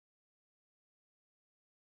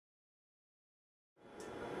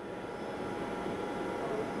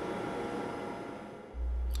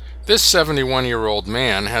This 71-year-old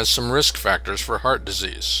man has some risk factors for heart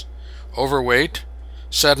disease: overweight,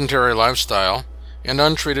 sedentary lifestyle, and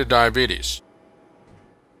untreated diabetes.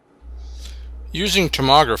 Using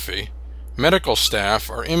tomography, medical staff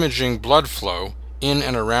are imaging blood flow in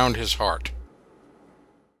and around his heart.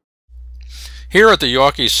 Here at the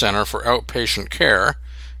Yawkey Center for Outpatient Care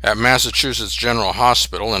at Massachusetts General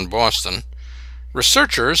Hospital in Boston,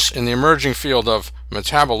 researchers in the emerging field of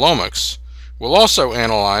metabolomics will also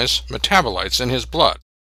analyze metabolites in his blood.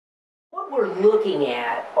 What we're looking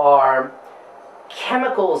at are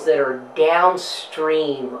chemicals that are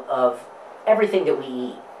downstream of everything that we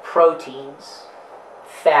eat: proteins,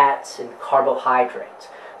 fats, and carbohydrates.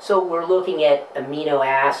 So we're looking at amino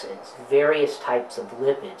acids, various types of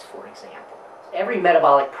lipids, for example. Every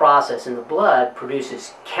metabolic process in the blood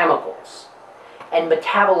produces chemicals, and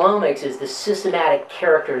metabolomics is the systematic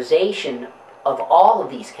characterization of all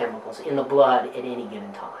of these chemicals in the blood at any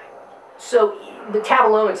given time. So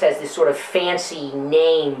metabolomics has this sort of fancy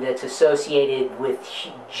name that's associated with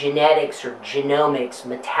genetics or genomics,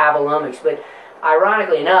 metabolomics, but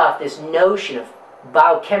ironically enough, this notion of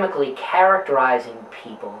biochemically characterizing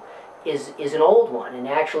people is an old one, and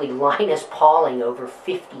actually Linus Pauling over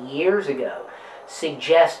 50 years ago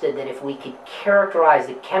suggested that if we could characterize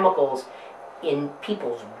the chemicals in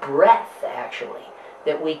people's breath, actually,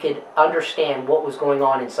 that we could understand what was going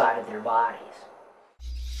on inside of their bodies.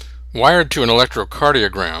 Wired to an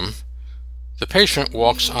electrocardiogram, the patient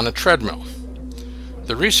walks on a treadmill.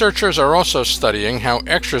 The researchers are also studying how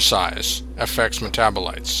exercise affects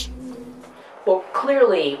metabolites. Well,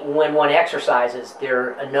 clearly, when one exercises, there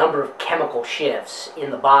are a number of chemical shifts in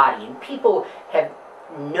the body, and people have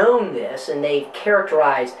known this, and they've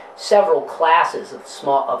characterized several classes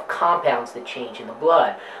of compounds that change in the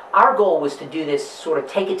blood. Our goal was to do this, sort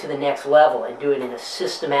of take it to the next level and do it in a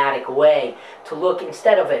systematic way, to look,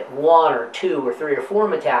 instead of at one or two or three or four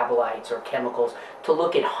metabolites or chemicals, to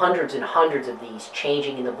look at hundreds and hundreds of these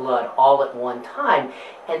changing in the blood all at one time,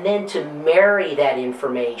 and then to marry that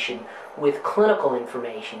information with clinical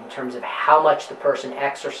information in terms of how much the person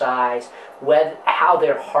exercised, how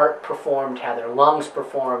their heart performed, how their lungs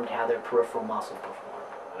performed, how their peripheral muscle performed.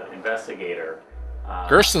 The investigator,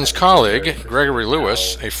 Gersten's colleague, Gregory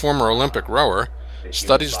Lewis, a former Olympic rower,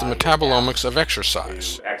 studies the metabolomics of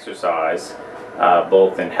exercise. Exercise,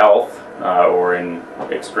 both in health, or in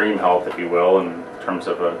extreme health, if you will, in terms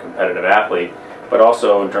of a competitive athlete, but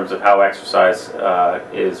also in terms of how exercise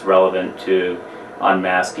is relevant to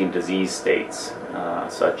unmasking disease states,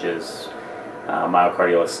 such as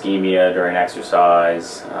myocardial ischemia during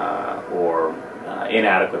exercise, or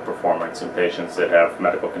inadequate performance in patients that have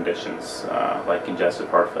medical conditions like congestive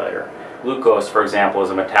heart failure. Glucose, for example,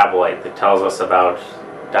 is a metabolite that tells us about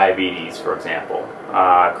diabetes, for example.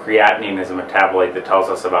 Creatinine is a metabolite that tells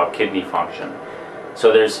us about kidney function.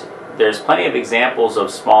 So there's plenty of examples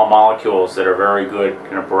of small molecules that are very good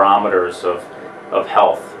barometers of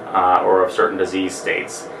health or of certain disease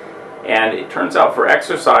states. And it turns out for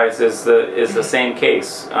exercise is the same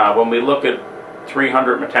case. When we look at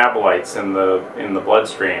 300 metabolites in the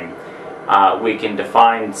bloodstream, we can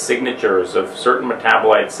define signatures of certain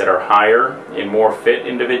metabolites that are higher in more fit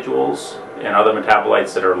individuals and other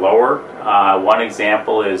metabolites that are lower. One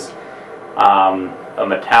example is a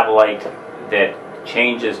metabolite that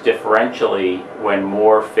changes differentially when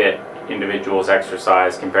more fit individuals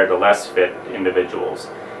exercise compared to less fit individuals.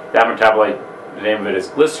 That metabolite, the name of it is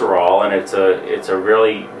glycerol, and it's a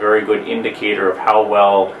really very good indicator of how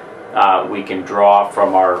well we can draw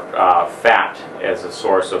from our fat as a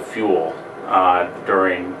source of fuel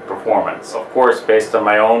during performance. Of course, based on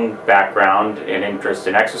my own background and interest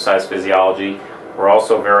in exercise physiology, we're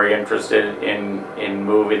also very interested in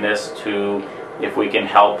moving this to if we can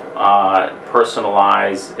help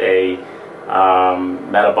personalize a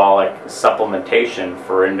metabolic supplementation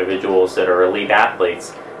for individuals that are elite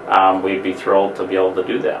athletes. We'd be thrilled to be able to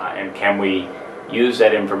do that. And can we use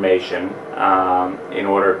that information in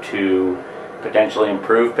order to potentially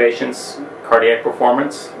improve patients' cardiac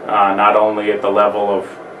performance, not only at the level of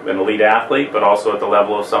an elite athlete, but also at the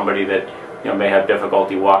level of somebody that may have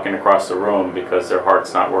difficulty walking across the room because their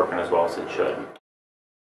heart's not working as well as it should.